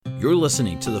You're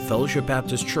listening to the Fellowship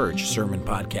Baptist Church Sermon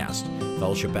Podcast.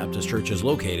 Fellowship Baptist Church is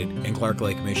located in Clark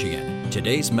Lake, Michigan.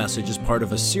 Today's message is part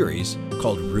of a series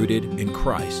called Rooted in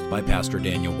Christ by Pastor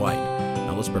Daniel White.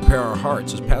 Now let's prepare our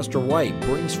hearts as Pastor White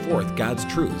brings forth God's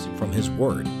truths from His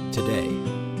Word today.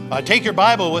 Take your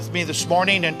Bible with me this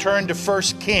morning and turn to 1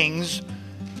 Kings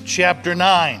chapter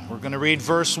 9. We're going to read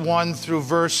verse 1 through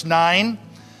verse 9.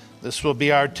 This will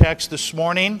be our text this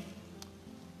morning.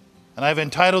 And I've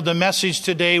entitled the message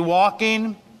today,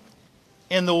 Walking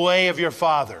in the Way of Your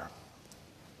Father.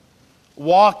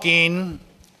 Walking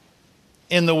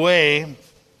in the Way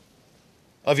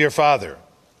of Your Father.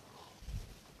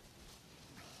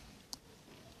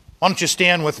 Why don't you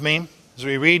stand with me as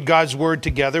we read God's Word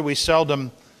together. We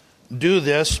seldom do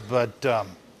this, but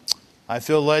I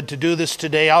feel led to do this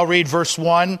today. I'll read verse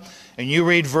 1, and you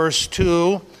read verse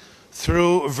 2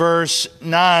 through verse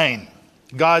 9.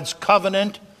 God's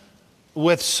covenant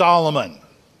with Solomon.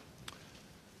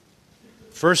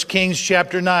 1 Kings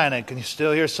chapter 9. I can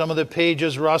still hear some of the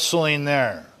pages rustling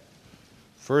there.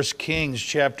 1 Kings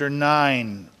chapter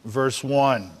 9, verse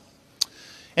 1.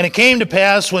 And it came to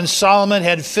pass when Solomon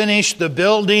had finished the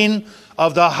building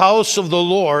of the house of the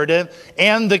Lord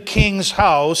and the king's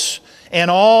house, and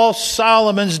all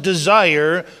Solomon's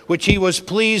desire which he was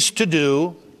pleased to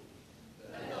do,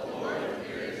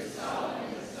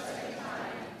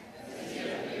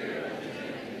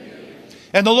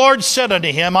 and the Lord said unto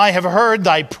him, I have heard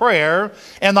thy prayer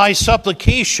and thy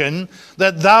supplication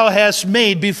that thou hast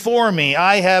made before me.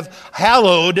 I have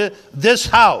hallowed this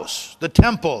house, the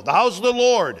temple, the house of the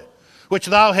Lord, which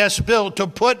thou hast built, to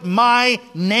put my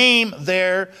name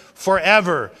there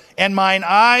forever. And mine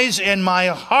eyes and my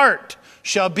heart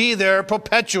shall be there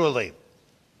perpetually.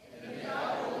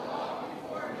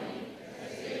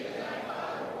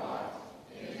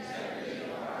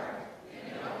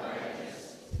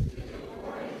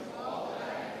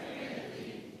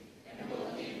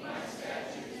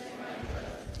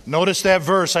 Notice that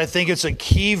verse. I think it's a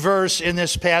key verse in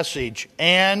this passage.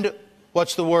 And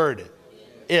what's the word?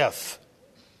 If.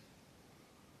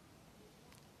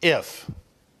 If.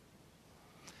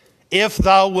 If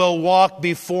thou wilt walk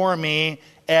before me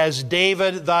as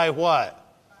David thy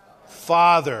what?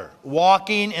 Father.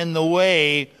 Walking in the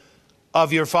way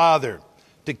of your father.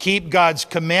 To keep God's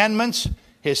commandments,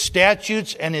 His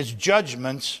statutes, and His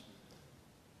judgments.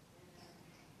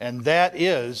 And that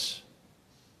is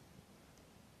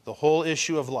the whole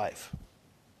issue of life.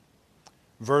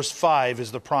 Verse 5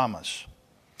 is the promise.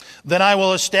 Then I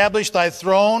will establish thy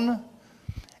throne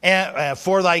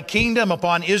for thy kingdom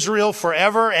upon Israel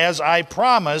forever, as I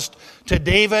promised to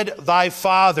David thy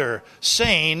father,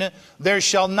 saying, there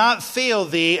shall not fail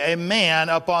thee a man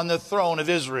upon the throne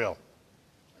of Israel.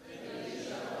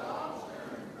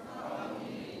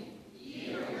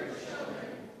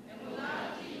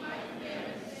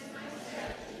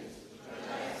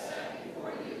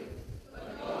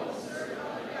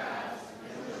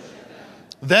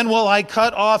 Then will I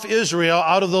cut off Israel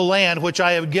out of the land which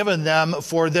I have given them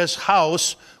for this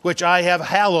house, which I have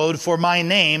hallowed for my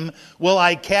name, will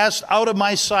I cast out of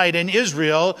my sight, and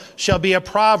Israel shall be a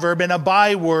proverb and a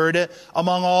byword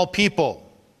among all people.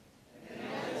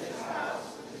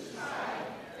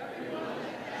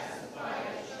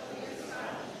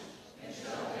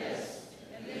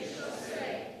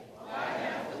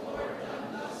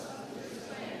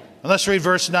 And let's read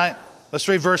verse 9. Let's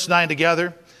read verse 9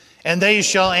 together. And they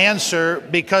shall answer,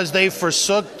 because they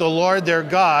forsook the Lord their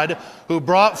God, who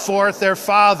brought forth their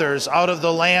fathers out of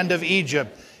the land of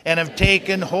Egypt, and have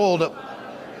taken hold of,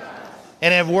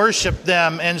 and have worshipped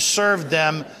them and served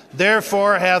them.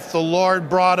 Therefore hath the Lord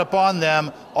brought upon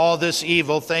them all this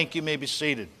evil. Thank you. You may be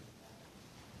seated.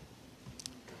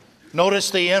 Notice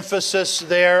the emphasis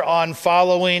there on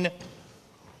following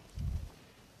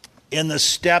in the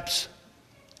steps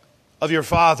of your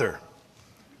father.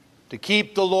 To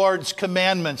keep the Lord's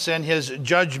commandments and His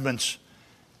judgments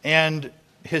and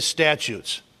His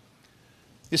statutes.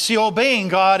 You see, obeying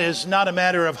God is not a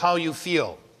matter of how you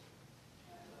feel.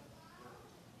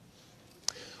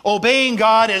 Obeying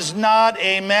God is not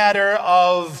a matter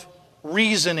of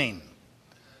reasoning.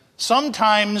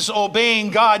 Sometimes obeying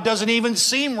God doesn't even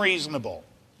seem reasonable.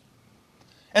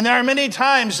 And there are many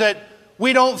times that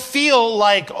we don't feel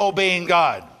like obeying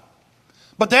God.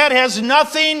 But that has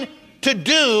nothing to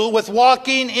do with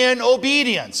walking in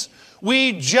obedience.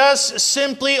 We just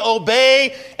simply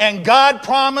obey, and God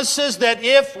promises that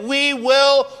if we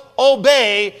will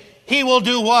obey, He will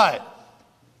do what?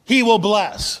 He will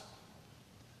bless.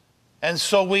 And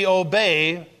so we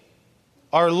obey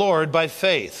our Lord by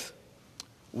faith,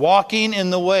 walking in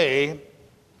the way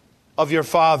of your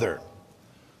Father.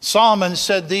 Solomon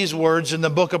said these words in the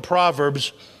book of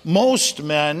Proverbs, most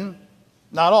men,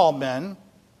 not all men,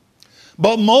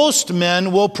 but most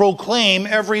men will proclaim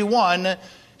every one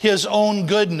his own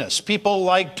goodness. People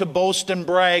like to boast and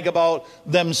brag about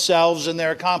themselves and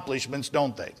their accomplishments,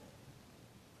 don't they?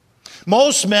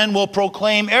 Most men will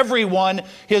proclaim every one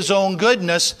his own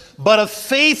goodness, but a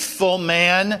faithful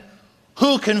man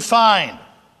who can find?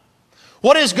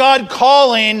 What is God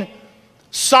calling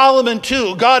Solomon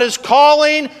to? God is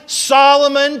calling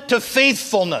Solomon to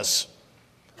faithfulness,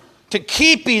 to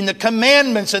keeping the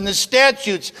commandments and the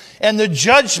statutes and the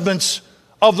judgments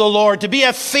of the Lord, to be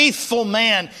a faithful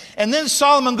man. And then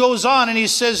Solomon goes on and he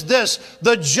says this,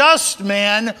 the just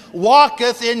man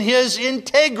walketh in his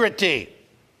integrity.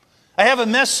 I have a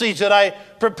message that I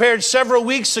prepared several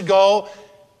weeks ago,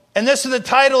 and this is the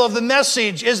title of the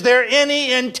message, Is There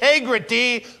Any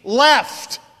Integrity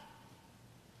Left?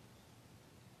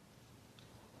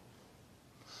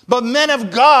 But men of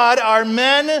God are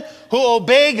men who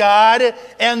obey God,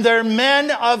 and they're men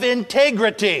of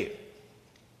integrity.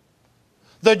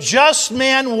 The just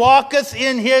man walketh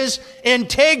in his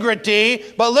integrity,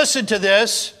 but listen to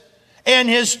this, and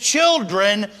his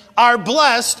children are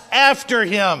blessed after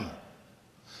him.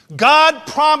 God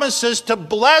promises to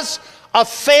bless a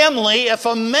family if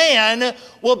a man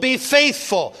will be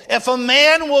faithful, if a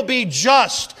man will be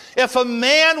just, if a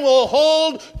man will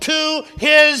hold to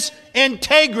his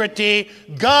integrity.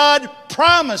 God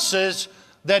promises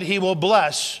that he will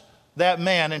bless that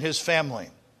man and his family.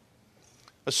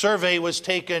 A survey was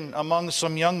taken among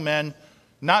some young men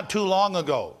not too long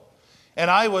ago,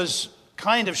 and I was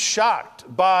kind of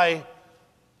shocked by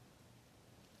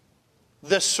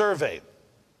this survey.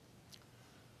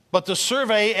 But the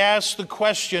survey asked the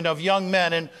question of young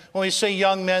men, and when we say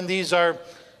young men, these are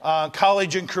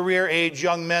college and career age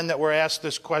young men that were asked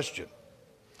this question.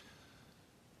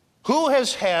 Who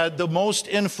has had the most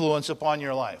influence upon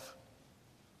your life?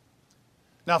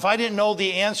 Now, if I didn't know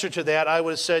the answer to that, I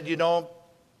would have said, a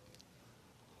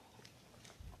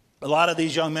lot of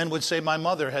these young men would say my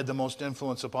mother had the most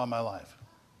influence upon my life.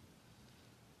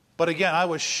 But again, I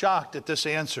was shocked at this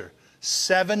answer.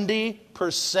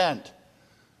 70%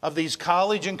 of these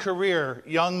college and career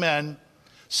young men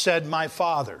said my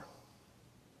father.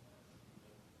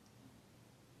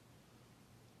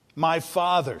 My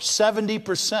father,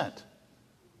 70%.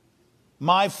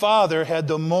 My father had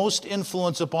the most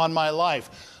influence upon my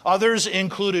life. Others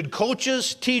included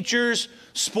coaches, teachers,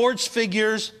 sports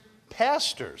figures,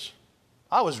 pastors.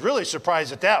 I was really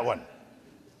surprised at that one.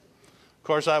 Of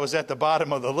course, I was at the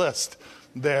bottom of the list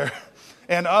there.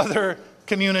 And other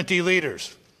community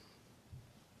leaders.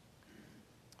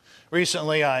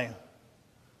 Recently, I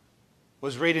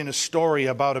was reading a story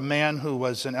about a man who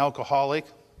was an alcoholic.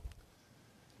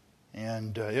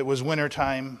 And it was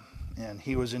wintertime, and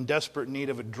he was in desperate need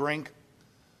of a drink.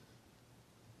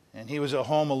 And he was at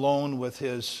home alone with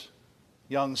his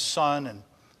young son and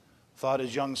thought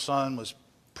his young son was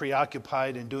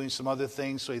preoccupied in doing some other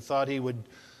things, so he thought he would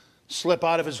slip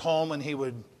out of his home and he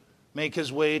would make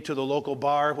his way to the local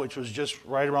bar, which was just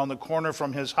right around the corner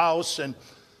from his house, and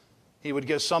he would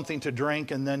get something to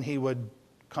drink, and then he would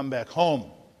come back home.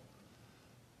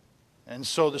 And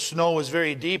so the snow was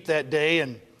very deep that day,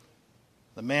 and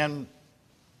the man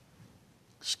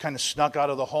kind of snuck out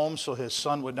of the home so his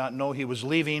son would not know he was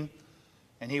leaving.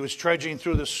 And he was trudging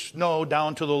through the snow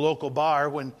down to the local bar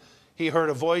when he heard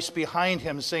a voice behind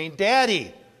him saying,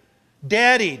 Daddy,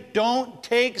 don't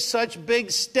take such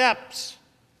big steps.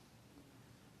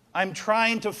 I'm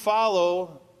trying to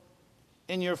follow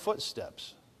in your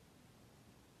footsteps.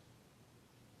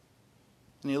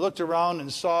 And he looked around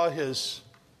and saw his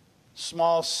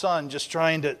small son just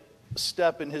trying to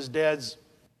step in his dad's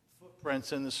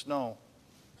footprints in the snow.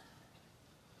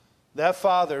 That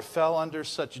father fell under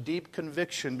such deep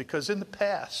conviction because in the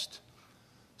past,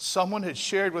 someone had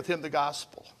shared with him the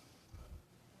gospel.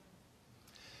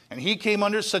 And he came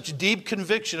under such deep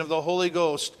conviction of the Holy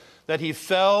Ghost that he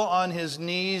fell on his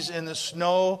knees in the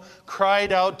snow,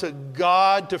 cried out to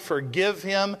God to forgive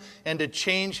him and to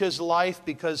change his life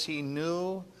because he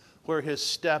knew where his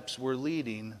steps were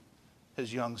leading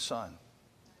his young son.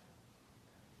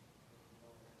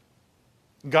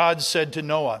 God said to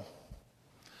Noah,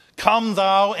 Come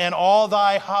thou and all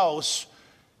thy house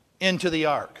into the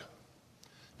ark.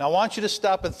 Now I want you to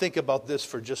stop and think about this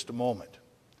for just a moment.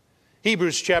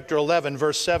 Hebrews chapter 11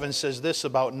 verse 7 says this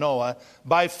about Noah.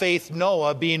 By faith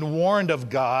Noah, being warned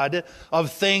of God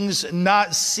of things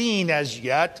not seen as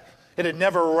yet. It had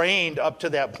never rained up to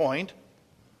that point.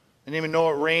 Didn't even know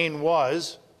what rain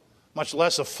was, much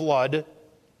less a flood.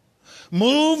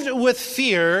 Moved with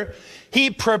fear, he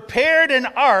prepared an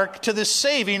ark to the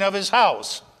saving of his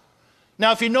house.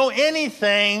 Now, if you know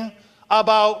anything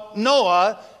about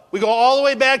Noah, we go all the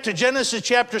way back to Genesis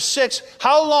chapter 6.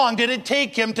 How long did it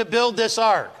take him to build this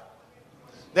ark?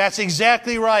 That's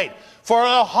exactly right. For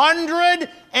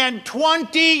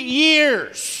 120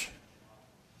 years,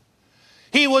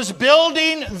 he was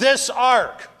building this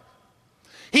ark.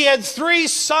 He had 3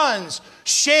 sons,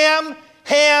 Shem,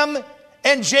 Ham,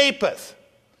 and Japheth.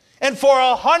 And for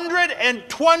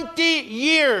 120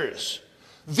 years,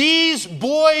 these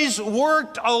boys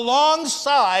worked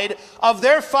alongside of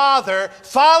their father,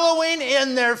 following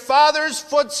in their father's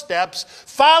footsteps,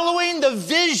 following the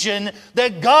vision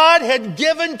that God had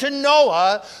given to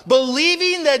Noah,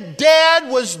 believing that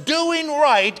Dad was doing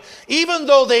right, even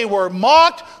though they were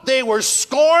mocked, they were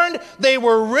scorned, they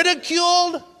were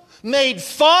ridiculed, made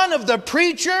fun of the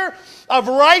preacher of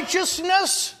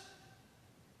righteousness.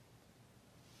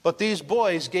 But these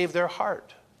boys gave their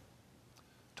heart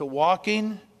to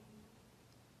walking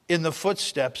in the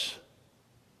footsteps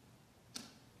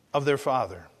of their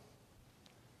father,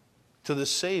 to the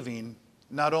saving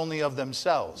not only of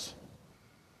themselves,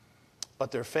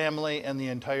 but their family and the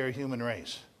entire human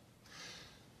race.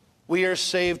 We are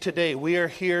saved today. We are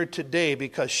here today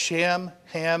because Shem,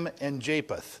 Ham, and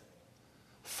Japheth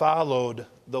followed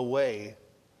the way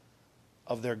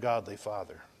of their godly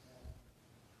father.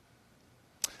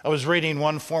 I was reading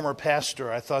one former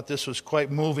pastor. I thought this was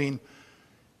quite moving.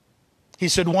 He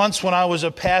said, once when I was a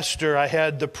pastor, I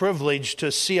had the privilege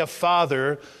to see a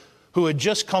father who had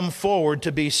just come forward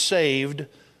to be saved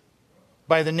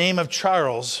by the name of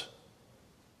Charles,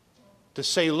 to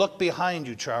say, look behind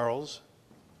you, Charles.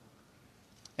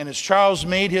 And as Charles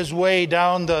made his way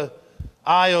down the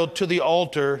aisle to the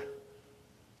altar,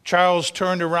 Charles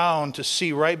turned around to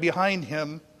see right behind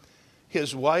him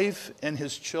his wife and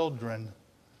his children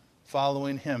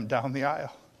following him down the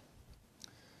aisle.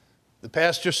 The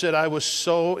pastor said, I was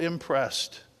so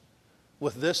impressed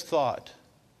with this thought: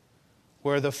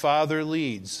 where the father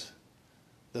leads,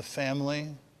 the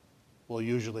family will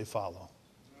usually follow.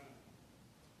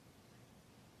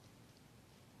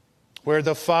 Where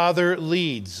the father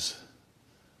leads,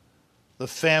 the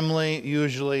family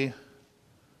usually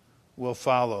will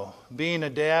follow. Being a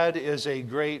dad is a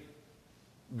great,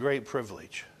 great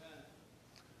privilege.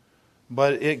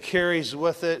 But it carries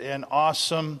with it an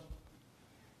awesome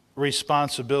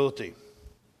responsibility.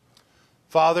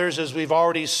 Fathers, as we've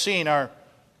already seen, are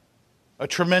a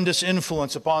tremendous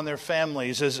influence upon their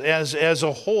families. As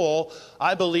a whole,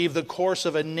 I believe the course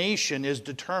of a nation is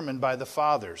determined by the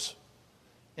fathers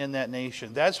in that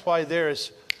nation. That's why there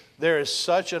is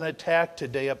such an attack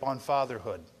today upon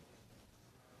fatherhood.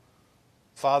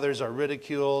 Fathers are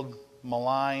ridiculed,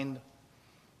 maligned,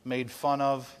 made fun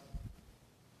of.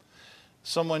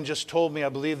 Someone just told me, I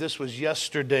believe this was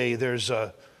yesterday, there's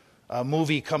a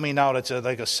movie coming out. It's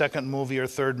like a second movie or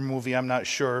third movie, I'm not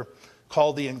sure,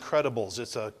 called The Incredibles.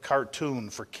 It's a cartoon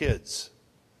for kids.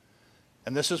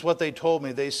 And this is what they told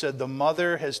me. They said the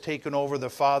mother has taken over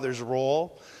the father's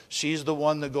role. She's the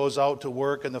one that goes out to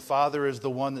work, and the father is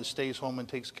the one that stays home and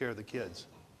takes care of the kids.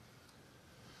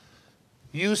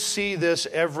 You see this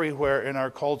everywhere in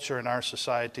our culture, in our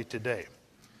society today.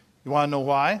 You want to know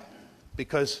why?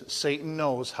 Because Satan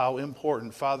knows how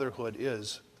important fatherhood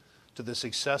is to the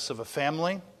success of a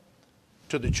family,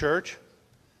 to the church,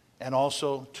 and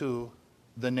also to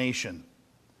the nation.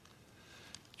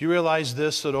 Do you realize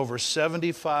this, that over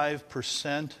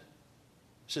 75%,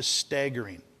 this is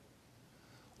staggering,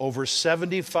 over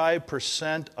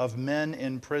 75% of men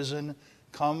in prison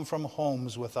come from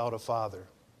homes without a father.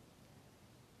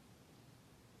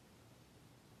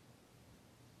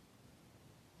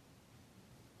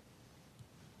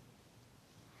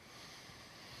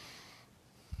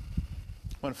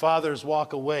 When fathers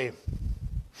walk away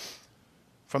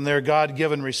from their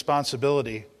God-given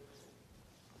responsibility,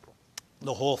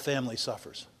 the whole family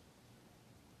suffers.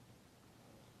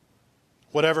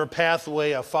 Whatever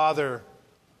pathway a father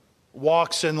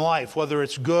walks in life, whether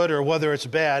it's good or whether it's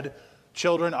bad,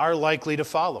 children are likely to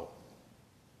follow.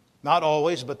 Not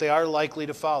always, but they are likely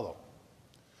to follow.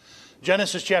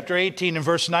 Genesis chapter 18 and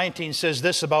verse 19 says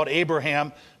this about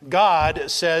Abraham.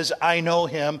 God says, I know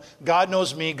him. God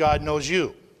knows me. God knows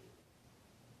you.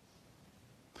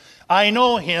 I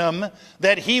know him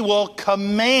that he will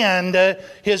command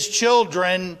his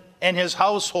children and his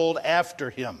household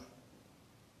after him.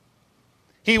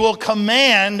 He will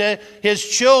command his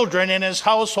children and his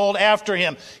household after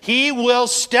him. He will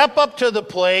step up to the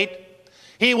plate.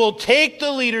 He will take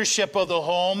the leadership of the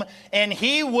home, and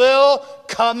he will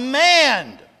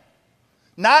command.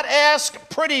 Not ask,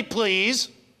 pretty please.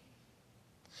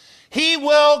 He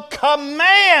will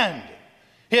command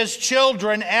his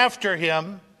children after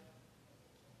him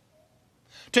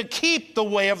to keep the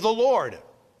way of the Lord,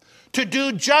 to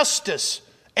do justice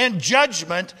and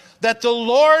judgment, that the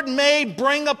Lord may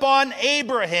bring upon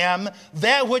Abraham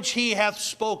that which he hath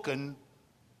spoken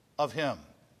of him.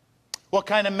 What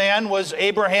kind of man was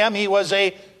Abraham? He was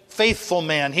a faithful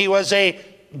man. He was a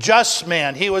just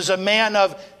man. He was a man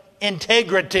of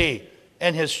integrity,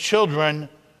 and his children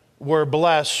were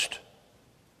blessed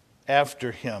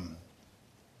after him.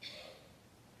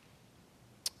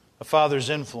 A father's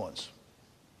influence.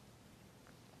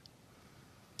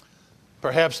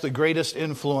 Perhaps the greatest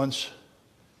influence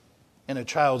in a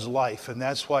child's life, and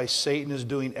that's why Satan is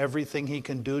doing everything he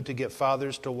can do to get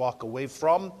fathers to walk away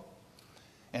from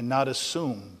and not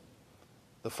assume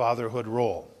the fatherhood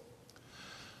role.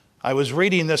 I was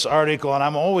reading this article, and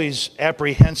I'm always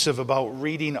apprehensive about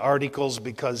reading articles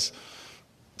because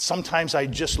sometimes I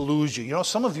just lose you. You know,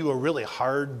 some of you are really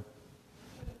hard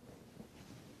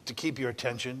to keep your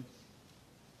attention.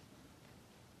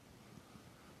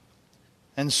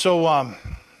 And so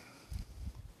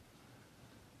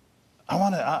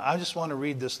I just want to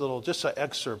read this little, just an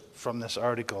excerpt from this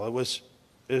article. It was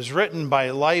written by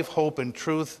Life, Hope, and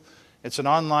Truth. It's an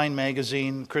online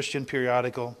magazine, Christian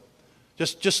periodical.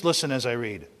 Just listen as I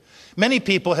read. Many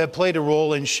people have played a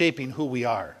role in shaping who we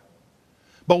are.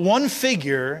 But one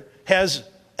figure has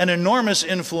an enormous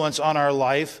influence on our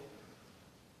life,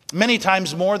 many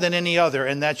times more than any other,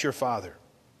 and that's your father.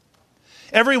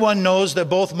 Everyone knows that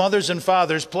both mothers and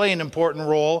fathers play an important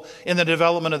role in the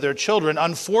development of their children.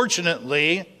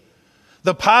 Unfortunately,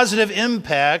 the positive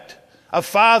impact a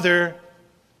father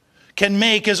can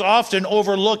make is often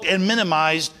overlooked and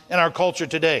minimized in our culture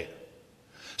today.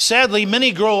 Sadly,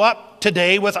 many grow up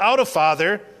today without a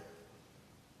father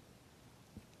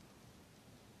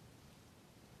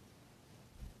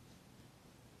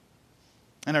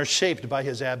and are shaped by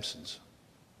his absence.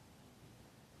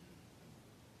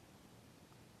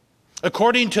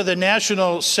 According to the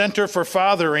National Center for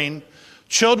Fathering,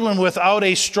 children without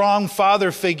a strong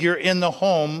father figure in the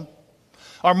home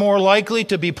are more likely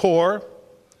to be poor,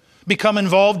 become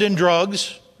involved in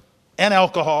drugs and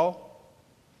alcohol,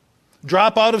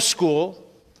 drop out of school,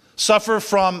 suffer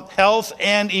from health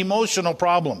and emotional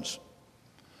problems.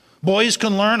 Boys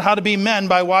can learn how to be men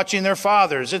by watching their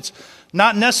fathers. It's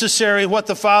not necessarily what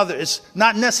the fathers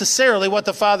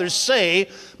say,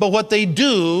 but what they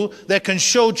do that can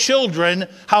show children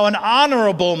how an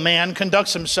honorable man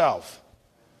conducts himself.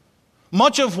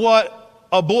 Much of what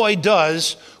a boy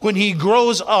does when he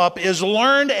grows up is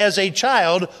learned as a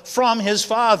child from his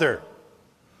father.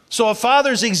 So a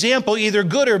father's example, either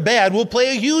good or bad, will play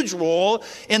a huge role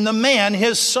in the man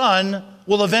his son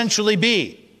will eventually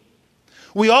be.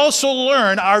 We also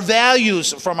learn our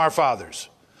values from our fathers.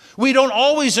 We don't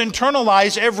always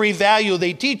internalize every value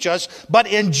they teach us, but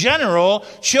in general,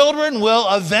 children will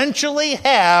eventually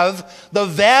have the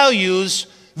values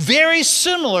very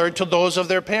similar to those of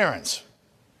their parents.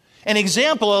 An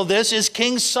example of this is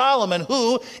King Solomon,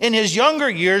 who in his younger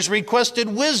years requested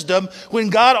wisdom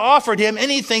when God offered him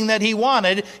anything that he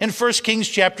wanted in 1 Kings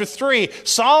chapter 3.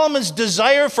 Solomon's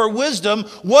desire for wisdom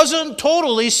wasn't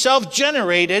totally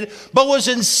self-generated, but was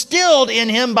instilled in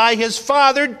him by his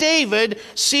father David.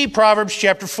 See Proverbs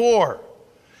chapter 4.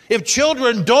 If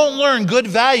children don't learn good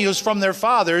values from their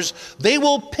fathers, they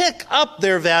will pick up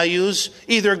their values,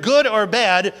 either good or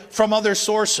bad, from other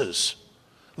sources.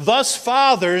 Thus,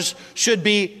 fathers should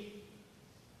work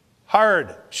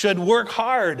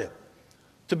hard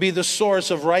to be the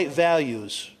source of right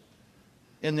values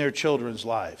in their children's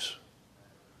lives.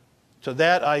 To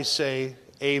that I say,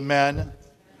 amen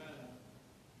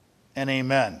and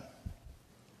amen.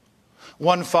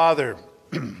 One father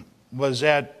was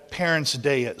at Parents'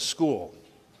 Day at school,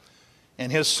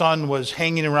 and his son was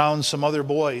hanging around some other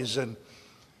boys, and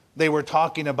they were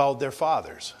talking about their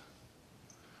fathers.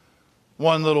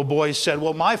 One little boy said,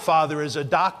 well, my father is a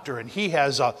doctor, and he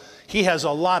has a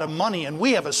lot of money, and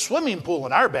we have a swimming pool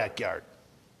in our backyard.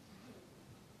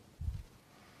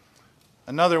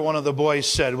 Another one of the boys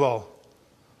said, well,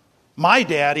 my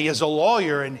daddy is a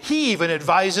lawyer, and he even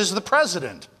advises the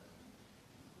president.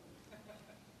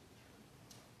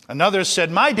 Another said,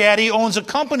 my daddy owns a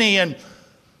company, and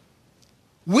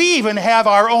we even have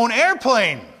our own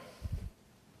airplane.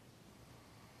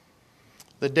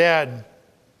 The dad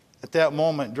at that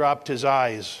moment dropped his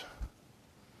eyes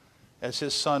as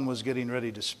his son was getting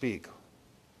ready to speak.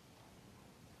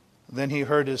 Then he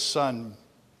heard his son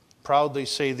proudly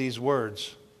say these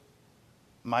words,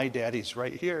 my daddy's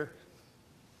right here.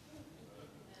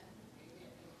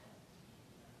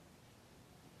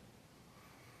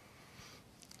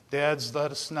 Dads,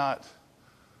 let us not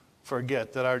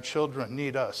forget that our children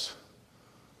need us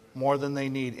more than they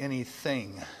need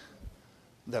anything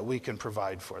that we can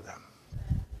provide for them.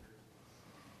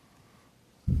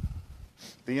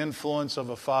 The influence of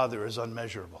a father is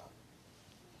unmeasurable.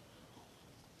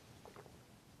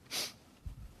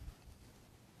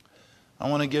 I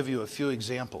want to give you a few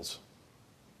examples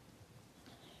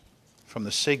from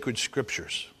the sacred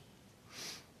scriptures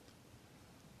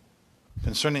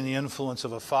concerning the influence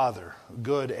of a father,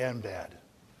 good and bad.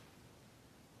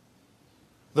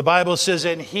 The Bible says,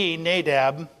 and he,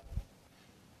 Nadab,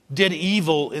 did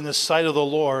evil in the sight of the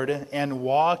Lord and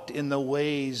walked in the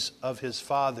ways of his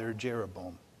father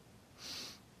Jeroboam.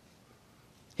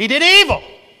 He did evil.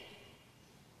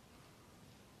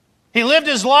 He lived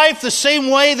his life the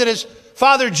same way that his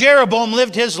father Jeroboam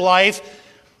lived his life,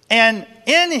 and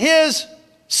in his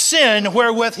sin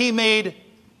wherewith he made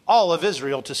all of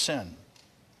Israel to sin.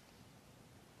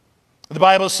 The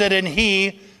Bible said, and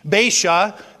he,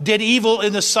 Baasha, did evil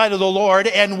in the sight of the Lord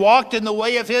and walked in the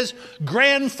way of his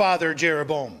grandfather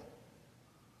Jeroboam.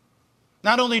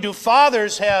 Not only do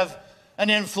fathers have an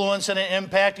influence and an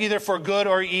impact, either for good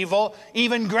or evil,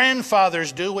 even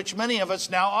grandfathers do, which many of us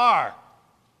now are.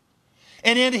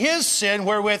 And in his sin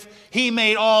wherewith he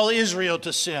made all Israel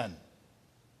to sin.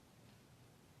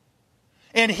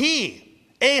 And he,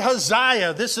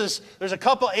 Ahaziah, there's a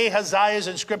couple Ahaziahs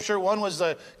in Scripture. One was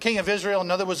the king of Israel,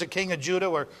 another was the king of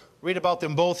Judah. We'll read about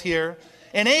them both here.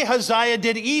 And Ahaziah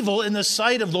did evil in the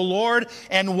sight of the Lord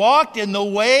and walked in the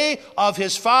way of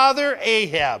his father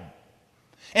Ahab,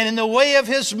 and in the way of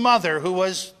his mother, who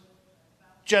was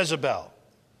Jezebel,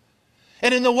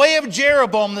 and in the way of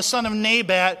Jeroboam, the son of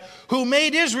Nebat, who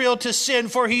made Israel to sin,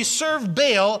 for he served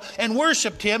Baal and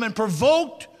worshipped him and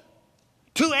provoked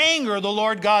to anger the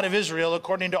Lord God of Israel,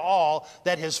 according to all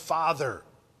that his father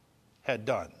had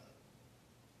done.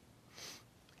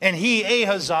 And he,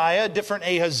 Ahaziah, different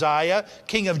Ahaziah,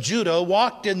 king of Judah,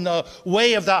 walked in the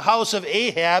way of the house of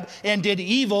Ahab and did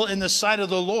evil in the sight of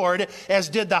the Lord, as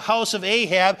did the house of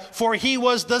Ahab, for he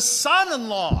was the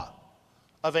son-in-law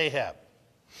of Ahab.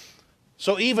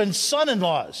 So even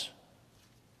son-in-laws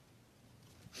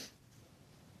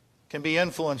can be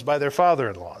influenced by their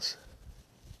father-in-laws.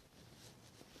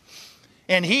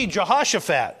 And he,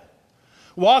 Jehoshaphat,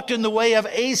 walked in the way of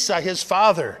Asa his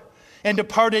father, and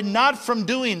departed not from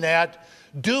doing that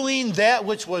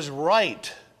which was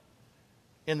right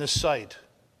in the sight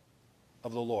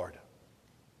of the Lord.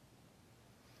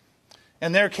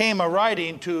 And there came a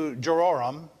writing to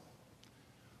Jehoram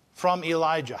from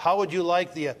Elijah. How would you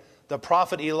like the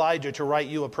prophet Elijah to write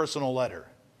you a personal letter?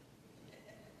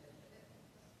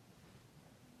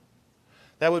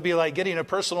 That would be like getting a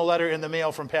personal letter in the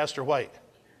mail from Pastor White.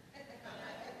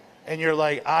 And you're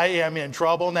like, I am in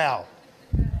trouble now.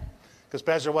 Because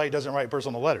Pastor White doesn't write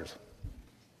personal letters.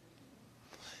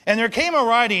 And there came a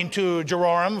writing to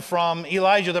Jehoram from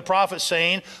Elijah the prophet,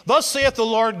 saying, Thus saith the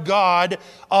Lord God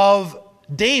of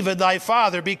David thy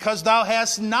father, because thou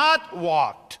hast not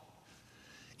walked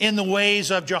in the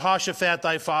ways of Jehoshaphat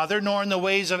thy father, nor in the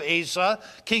ways of Asa,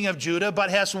 king of Judah,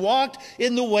 but hast walked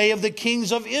in the way of the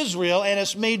kings of Israel, and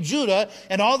hast made Judah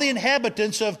and all the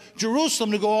inhabitants of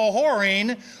Jerusalem to go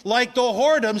a-whoring like the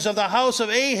whoredoms of the house of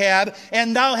Ahab,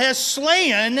 and thou hast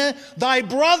slain thy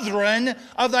brethren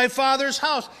of thy father's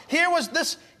house. Here was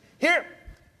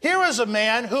a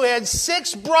man who had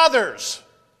 6 brothers,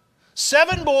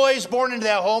 7 boys born into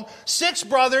that home, 6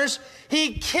 brothers.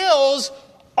 He kills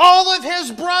all of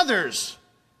his brothers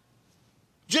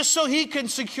just so he can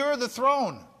secure the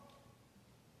throne.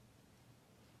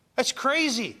 That's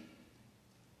crazy.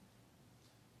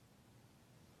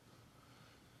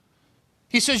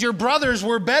 He says, Your brothers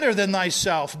were better than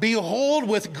thyself. Behold,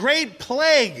 with great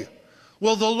plague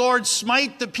will the Lord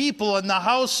smite the people in the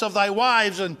house of thy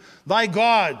wives and thy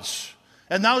gods.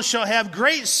 And thou shalt have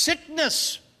great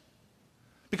sickness.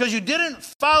 Because you didn't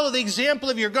follow the example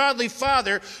of your godly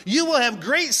father, you will have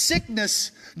great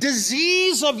sickness,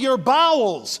 disease of your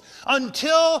bowels,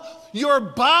 until your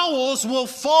bowels will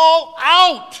fall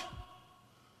out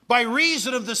by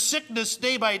reason of the sickness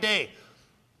day by day.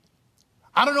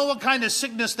 I don't know what kind of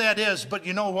sickness that is, but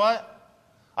you know what?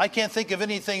 I can't think of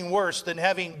anything worse than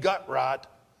having gut rot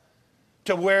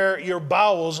to where your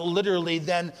bowels literally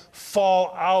then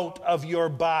fall out of your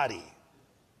body.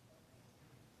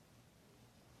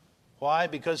 Why?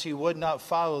 Because he would not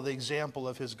follow the example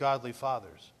of his godly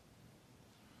fathers.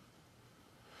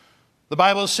 The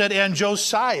Bible said, And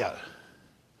Josiah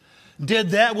did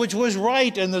that which was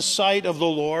right in the sight of the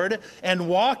Lord, and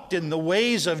walked in the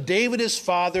ways of David his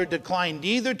father, declined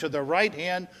neither to the right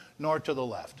hand nor to the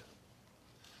left.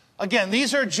 Again,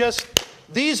 these are just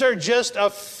These are just a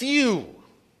few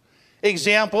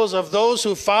examples of those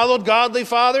who followed godly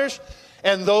fathers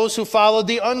and those who followed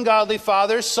the ungodly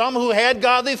fathers, some who had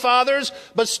godly fathers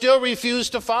but still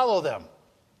refused to follow them.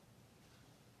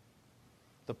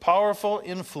 The powerful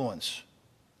influence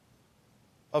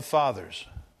of fathers.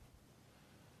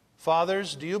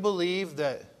 Fathers, do you believe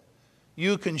that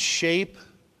you can shape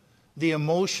the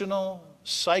emotional,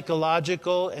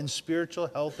 psychological, and spiritual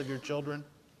health of your children?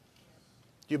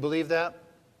 Do you believe that?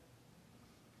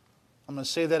 I'm going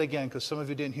to say that again because some of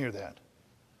you didn't hear that.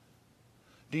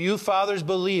 Do you fathers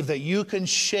believe that you can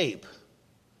shape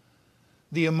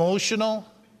the emotional,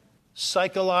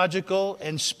 psychological,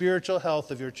 and spiritual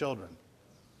health of your children?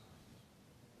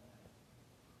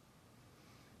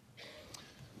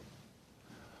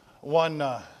 One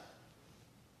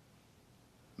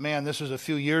man, this was a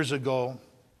few years ago,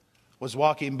 was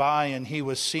walking by and he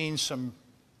was seeing some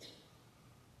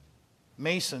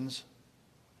masons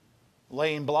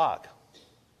laying block.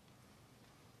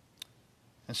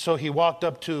 And so he walked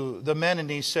up to the men and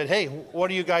he said, "Hey,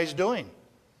 what are you guys doing?"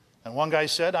 And one guy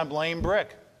said, "I'm laying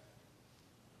brick."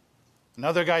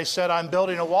 Another guy said, "I'm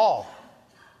building a wall."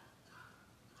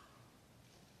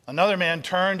 Another man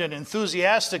turned and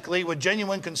enthusiastically, with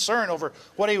genuine concern over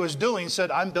what he was doing,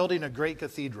 said, "I'm building a great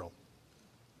cathedral."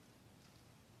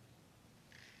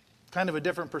 Kind of a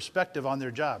different perspective on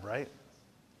their job, right?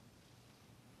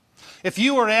 If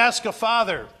you were to ask a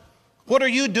father, "What are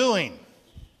you doing?"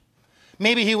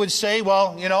 Maybe he would say,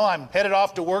 "Well, I'm headed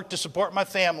off to work to support my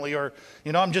family," or,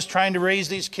 "I'm just trying to raise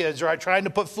these kids," or, "I'm trying to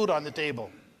put food on the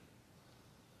table."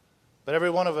 But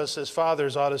every one of us as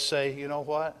fathers ought to say, "You know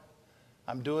what?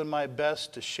 I'm doing my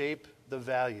best to shape the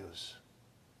values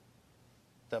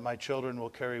that my children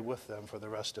will carry with them for the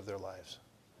rest of their lives.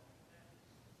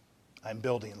 I'm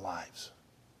building lives."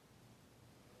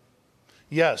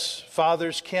 Yes,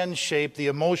 fathers can shape the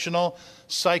emotional,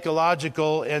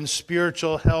 psychological, and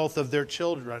spiritual health of their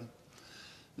children.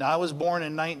 Now, I was born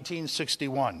in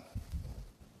 1961,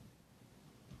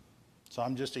 so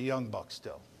I'm just a young buck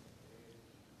still.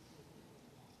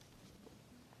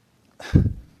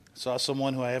 Saw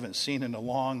someone who I haven't seen in a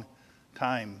long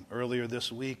time earlier this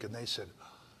week, and they said,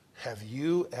 "Have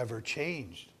you ever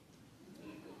changed?"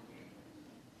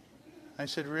 I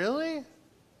said, "Really?"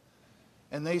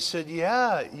 And they said,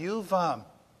 "Yeah, you've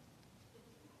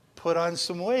put on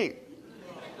some weight."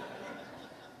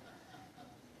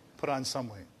 Put on some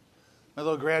weight. My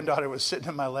little granddaughter was sitting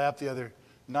in my lap the other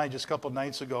night, just a couple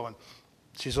nights ago, and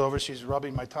she's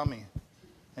rubbing my tummy,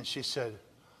 and she said,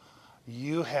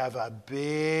 "You have a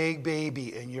big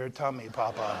baby in your tummy,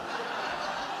 Papa."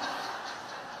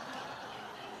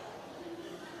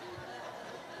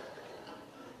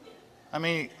 I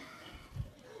mean,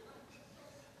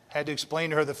 had to explain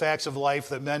to her the facts of life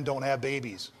that men don't have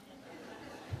babies.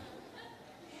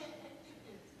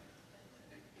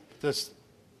 This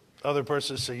other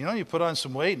person said, "You put on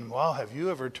some weight, and wow, have you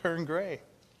ever turned gray?"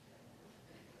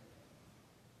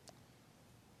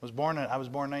 I was born in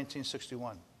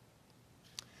 1961.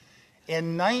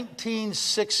 In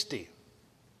 1960,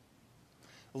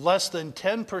 less than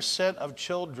 10% of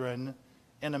children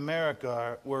in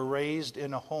America were raised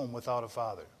in a home without a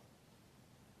father.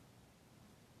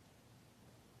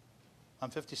 I'm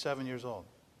 57 years old.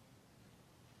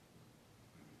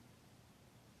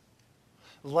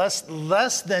 Less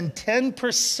than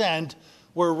 10%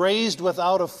 were raised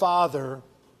without a father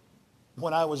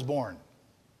when I was born.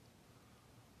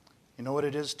 You know what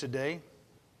it is today?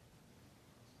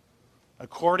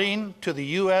 According to the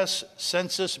U.S.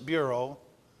 Census Bureau,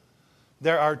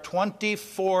 there are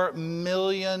 24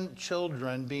 million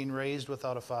children being raised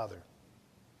without a father.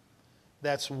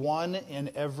 That's 1 in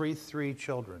every 3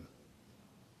 children.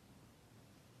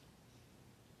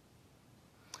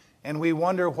 And we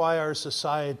wonder why our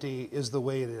society is the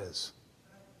way it is.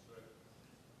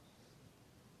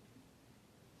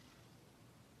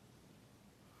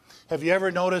 Have you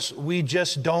ever noticed we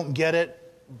just don't get it,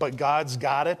 but God's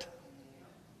got it?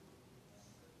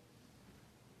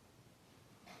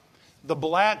 The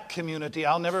black community,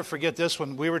 I'll never forget this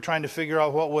when we were trying to figure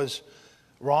out what was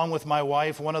wrong with my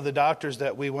wife. One of the doctors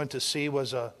that we went to see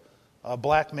was a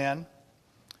black man.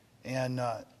 And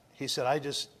he said, I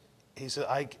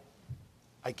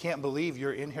can't believe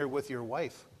you're in here with your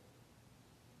wife.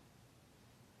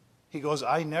 He goes,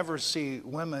 "I never see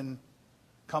women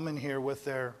come in here with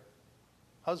their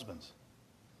husbands."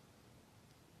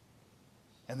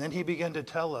 And then he began to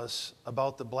tell us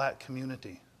about the black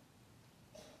community.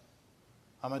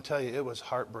 I'm going to tell you, it was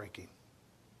heartbreaking.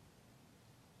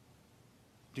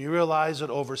 Do you realize that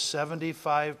over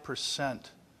 75%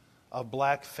 of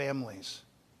black families,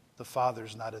 the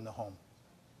father's not in the home?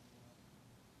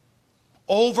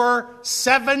 Over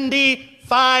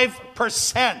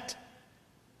 75%.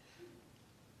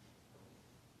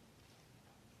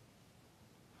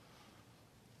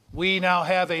 We now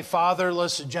have a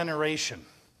fatherless generation.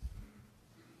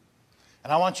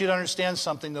 And I want you to understand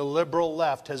something. The liberal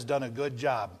left has done a good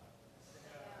job.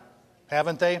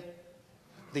 Haven't they?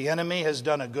 The enemy has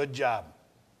done a good job.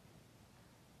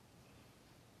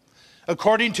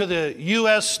 According to the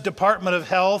U.S. Department of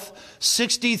Health,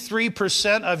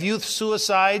 63% of youth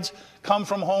suicides come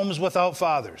from homes without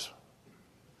fathers.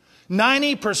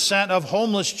 90% of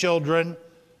homeless children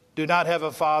do not have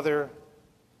a father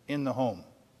in the home.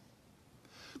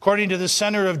 According to the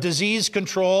Center of Disease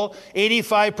Control,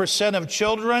 85% of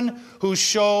children who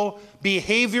show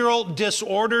behavioral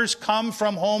disorders come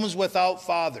from homes without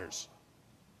fathers.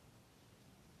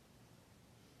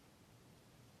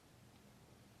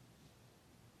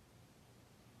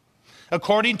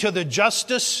 According to the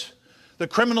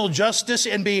Criminal Justice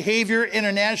and Behavior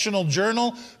International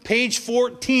Journal, page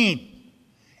 14,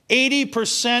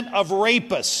 80% of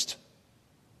rapists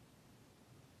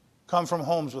come from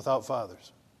homes without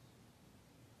fathers.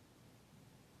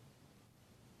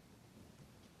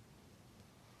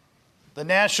 The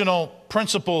National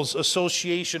Principals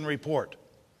Association report.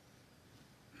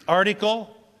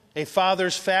 Article, A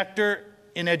Father's Factor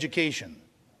in Education.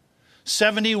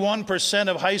 71%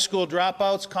 of high school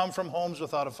dropouts come from homes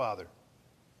without a father.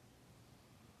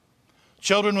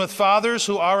 Children with fathers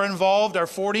who are involved are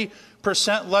 40%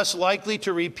 less likely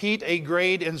to repeat a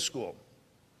grade in school.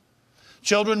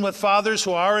 Children with fathers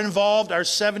who are involved are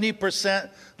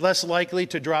 70% less likely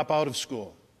to drop out of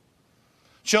school.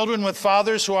 Children with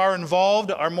fathers who are involved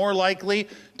are more likely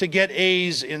to get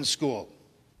A's in school.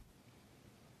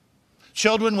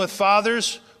 Children with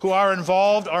fathers who are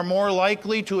involved are more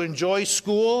likely to enjoy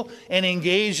school and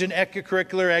engage in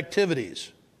extracurricular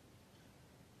activities.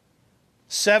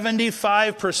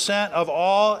 75% of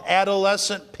all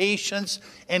adolescent patients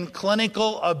in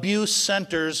clinical abuse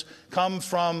centers come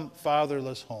from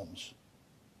fatherless homes.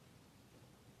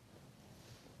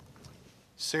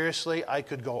 Seriously, I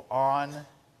could go on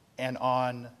and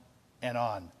on and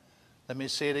on. Let me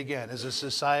say it again. As a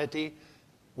society,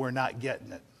 we're not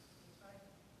getting it.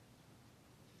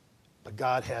 But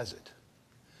God has it.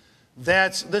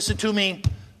 Listen to me,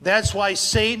 that's why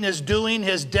Satan is doing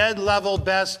his dead level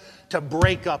best to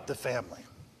break up the family.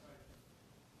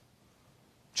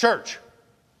 Church,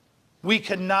 we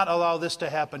cannot allow this to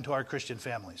happen to our Christian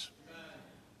families.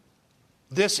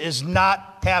 This is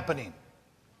not happening.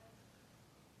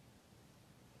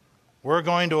 We're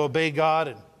going to obey God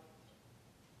and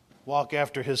walk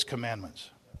after His commandments.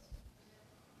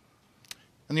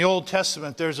 In the Old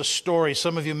Testament, there's a story.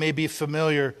 Some of you may be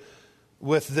familiar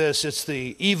with this. It's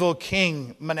the evil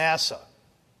king Manasseh.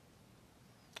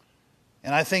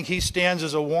 And I think he stands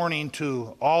as a warning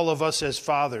to all of us as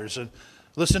fathers. And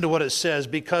listen to what it says.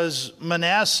 Because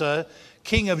Manasseh,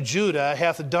 king of Judah,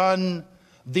 hath done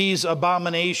these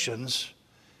abominations,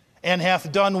 and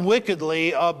hath done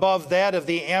wickedly above that of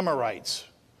the Amorites.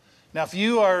 Now, if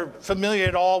you are familiar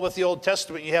at all with the Old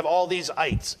Testament, you have all these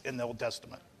ites in the Old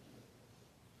Testament.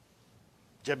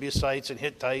 Jebusites and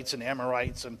Hittites and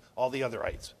Amorites and all the other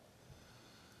ites.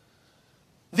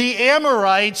 The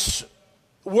Amorites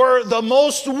were the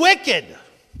most wicked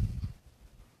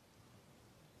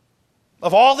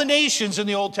of all the nations in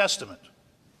the Old Testament.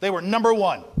 They were number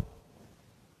one.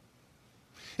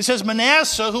 It says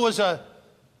Manasseh, who was a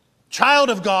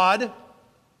child of God,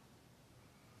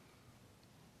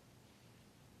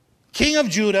 king of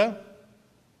Judah,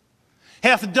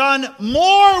 hath done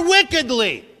more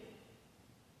wickedly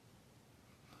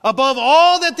above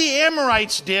all that the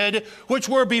Amorites did, which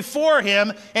were before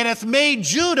him, and hath made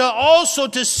Judah also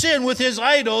to sin with his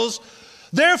idols.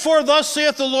 Therefore, thus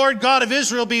saith the Lord God of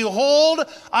Israel, Behold,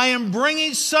 I am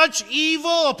bringing such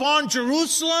evil upon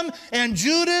Jerusalem and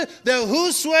Judah, that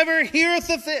whosoever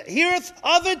heareth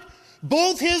of it,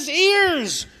 both his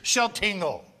ears shall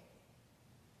tingle.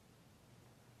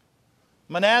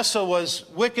 Manasseh was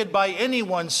wicked by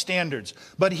anyone's standards,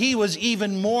 but he was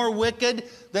even more wicked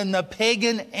than the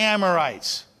pagan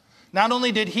Amorites. Not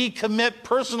only did he commit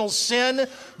personal sin,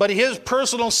 but his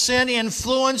personal sin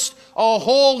influenced a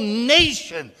whole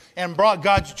nation and brought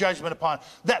God's judgment upon it.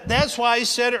 That's why I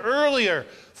said earlier,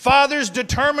 fathers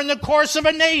determine the course of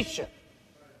a nation.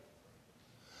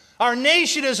 Our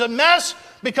nation is a mess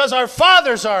because our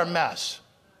fathers are a mess.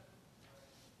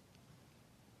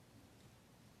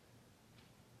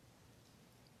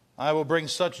 I will bring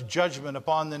such judgment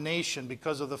upon the nation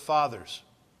because of the fathers,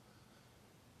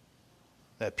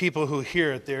 that people who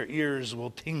hear it, their ears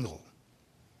will tingle.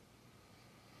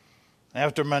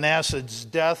 After Manasseh's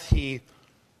death, he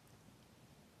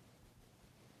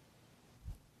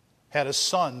had a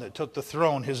son that took the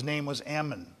throne. His name was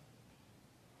Ammon.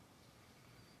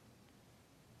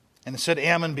 And it said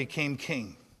Ammon became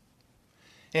king.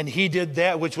 And he did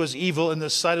that which was evil in the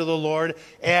sight of the Lord,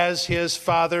 as his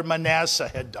father Manasseh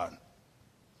had done.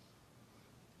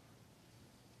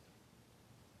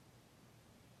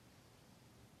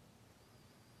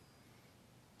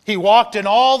 He walked in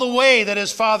all the way that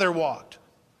his father walked.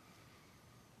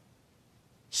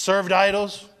 Served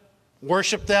idols,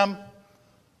 worshiped them,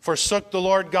 forsook the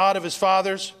Lord God of his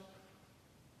fathers,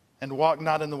 and walked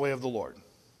not in the way of the Lord.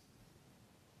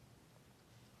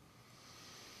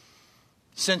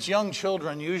 Since young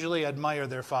children usually admire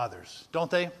their fathers, don't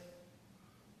they?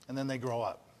 And then they grow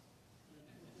up.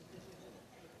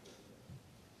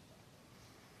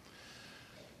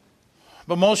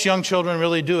 But most young children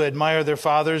really do admire their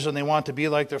fathers and they want to be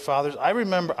like their fathers. I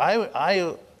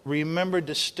remember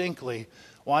distinctly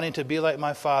wanting to be like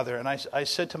my father. And I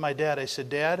said to my dad, I said,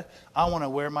 Dad, I want to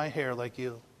wear my hair like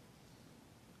you.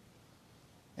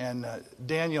 And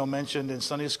Daniel mentioned in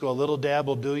Sunday school, a little dab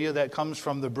will do you. That comes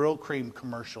from the Brill Cream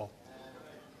commercial.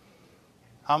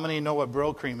 How many know what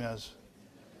Brill Cream is?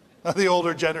 The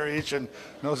older generation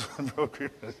knows what Brill Cream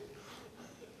is.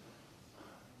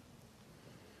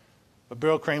 But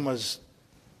Brill Cream was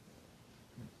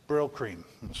Brill Cream.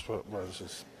 That's what it was.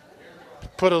 Just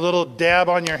put a little dab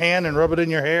on your hand and rub it in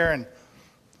your hair and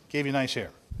gave you nice hair.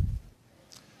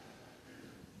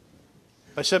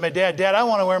 I said to my dad, Dad, I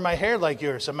want to wear my hair like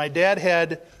yours. And my dad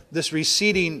had this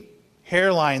receding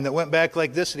hairline that went back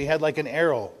like this, and he had like an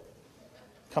arrow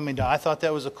coming down. I thought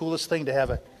that was the coolest thing to have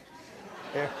an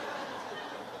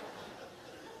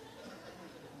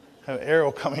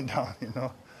arrow coming down, you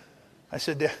know. I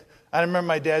said, Dad, I remember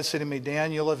my dad saying to me,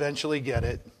 Dan, you'll eventually get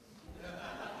it.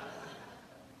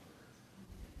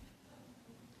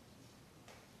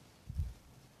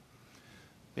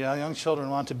 Yeah, young children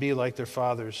want to be like their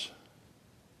fathers.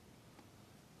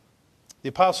 The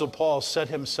Apostle Paul set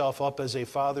himself up as a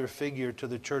father figure to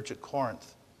the church at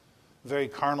Corinth, a very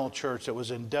carnal church that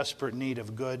was in desperate need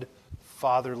of good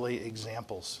fatherly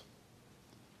examples.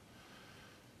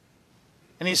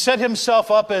 And he set himself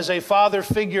up as a father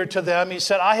figure to them. He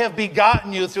said, I have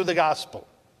begotten you through the gospel.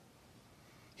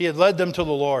 He had led them to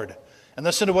the Lord. And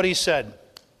listen to what he said.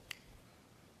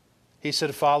 He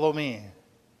said, follow me,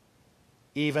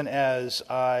 even as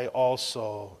I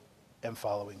also am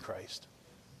following Christ.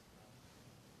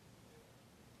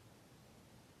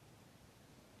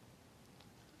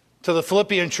 To the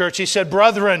Philippian church, he said,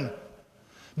 brethren,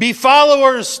 be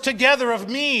followers together of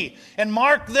me, and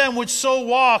mark them which so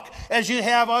walk as you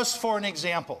have us for an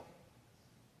example.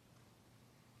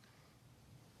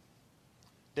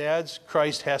 Dads,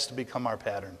 Christ has to become our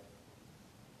pattern.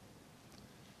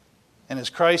 And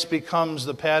as Christ becomes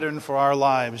the pattern for our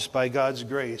lives, by God's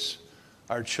grace,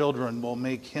 our children will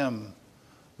make him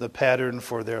the pattern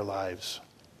for their lives.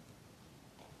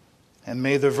 And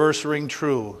may the verse ring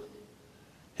true.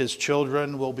 His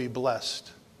children will be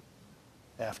blessed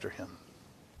after him.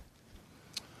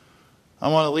 I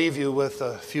want to leave you with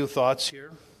a few thoughts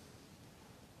here.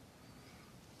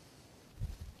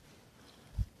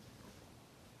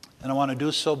 And I want to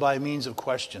do so by means of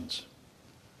questions.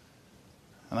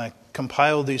 And I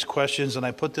compiled these questions and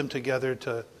I put them together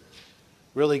to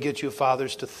really get you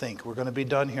fathers to think. We're going to be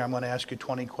done here. I'm going to ask you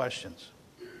 20 questions.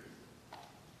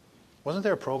 Wasn't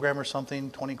there a program or something,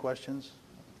 20 questions?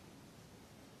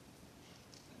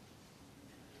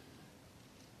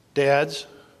 Dads,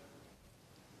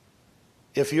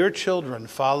 if your children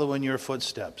follow in your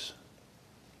footsteps,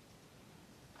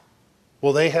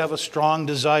 will they have a strong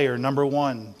desire, number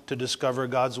one, to discover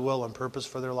God's will and purpose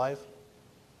for their life?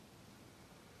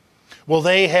 Will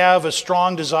they have a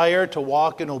strong desire to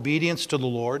walk in obedience to the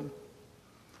Lord?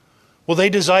 Will they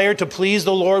desire to please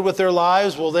the Lord with their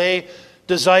lives? Will they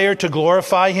desire to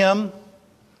glorify him?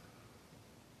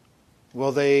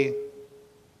 Will they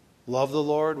love the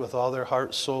Lord with all their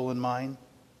heart, soul, and mind?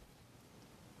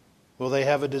 Will they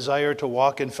have a desire to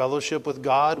walk in fellowship with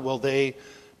God? Will they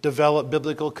develop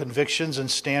biblical convictions and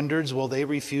standards? Will they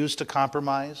refuse to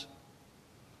compromise?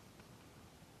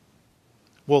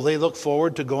 Will they look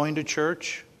forward to going to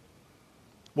church?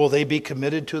 Will they be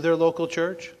committed to their local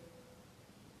church?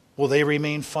 Will they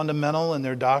remain fundamental in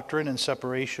their doctrine and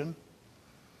separation?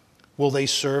 Will they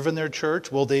serve in their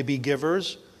church? Will they be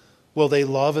givers? Will they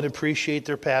love and appreciate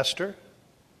their pastor?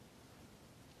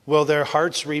 Will their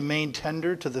hearts remain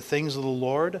tender to the things of the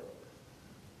Lord?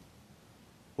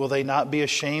 Will they not be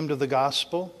ashamed of the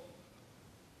gospel?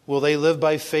 Will they live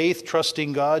by faith,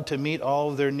 trusting God to meet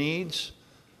all of their needs?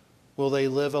 Will they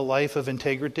live a life of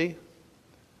integrity?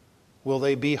 Will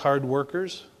they be hard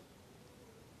workers?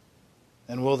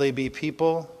 And will they be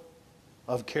people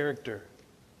of character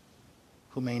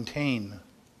who maintain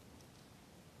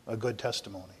a good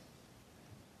testimony?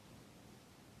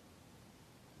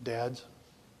 Dads,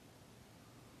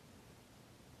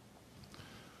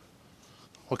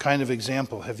 what kind of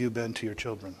example have you been to your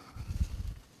children?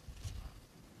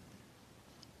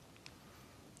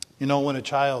 You know, when a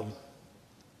child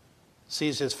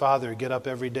sees his father get up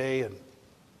every day and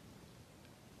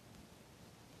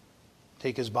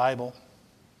take his Bible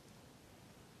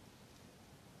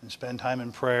and spend time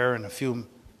in prayer and a few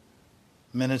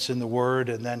minutes in the Word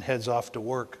and then heads off to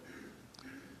work,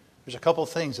 there's a couple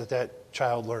things that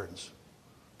child learns.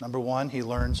 Number one, he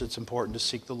learns it's important to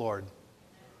seek the Lord.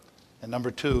 And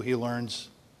number two, he learns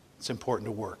it's important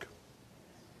to work.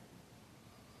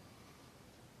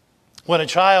 When a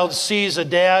child sees a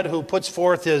dad who puts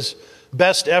forth his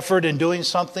best effort in doing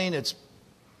something, it's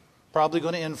probably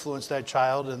going to influence that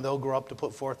child, and they'll grow up to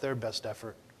put forth their best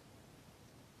effort.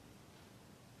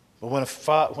 But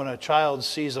when a child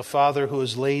sees a father who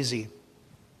is lazy,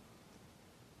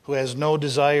 who has no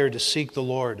desire to seek the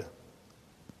Lord,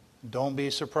 don't be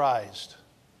surprised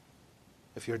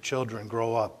if your children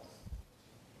grow up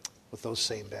with those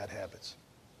same bad habits.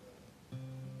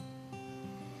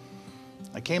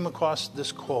 I came across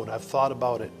this quote. I've thought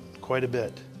about it quite a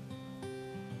bit.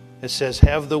 It says,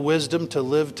 "Have the wisdom to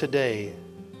live today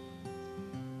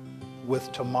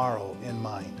with tomorrow in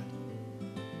mind."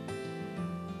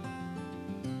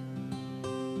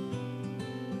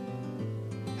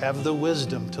 Have the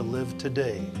wisdom to live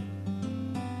today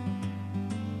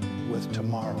with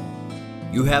tomorrow.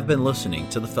 You have been listening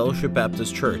to the Fellowship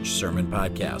Baptist Church Sermon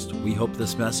Podcast. We hope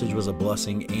this message was a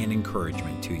blessing and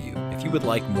encouragement to you. If you would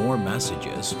like more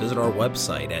messages, visit our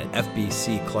website at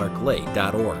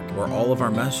fbcclarklake.org, where all of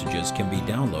our messages can be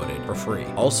downloaded for free.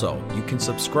 Also, you can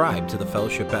subscribe to the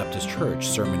Fellowship Baptist Church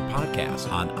Sermon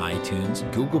Podcast on iTunes,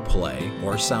 Google Play,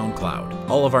 or SoundCloud.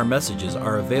 All of our messages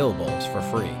are available for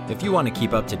free. If you want to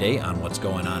keep up to date on what's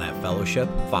going on at Fellowship,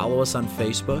 follow us on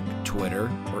Facebook,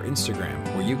 Twitter, or Instagram,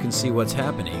 where you can see what's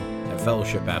happening at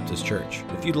Fellowship Baptist Church.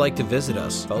 If you'd like to visit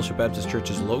us, Fellowship Baptist Church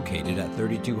is located at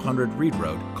 3200 Reed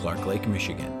Road, Clark Lake,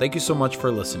 Michigan. Thank you so much for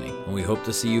listening, and we hope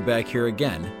to see you back here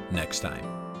again next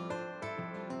time.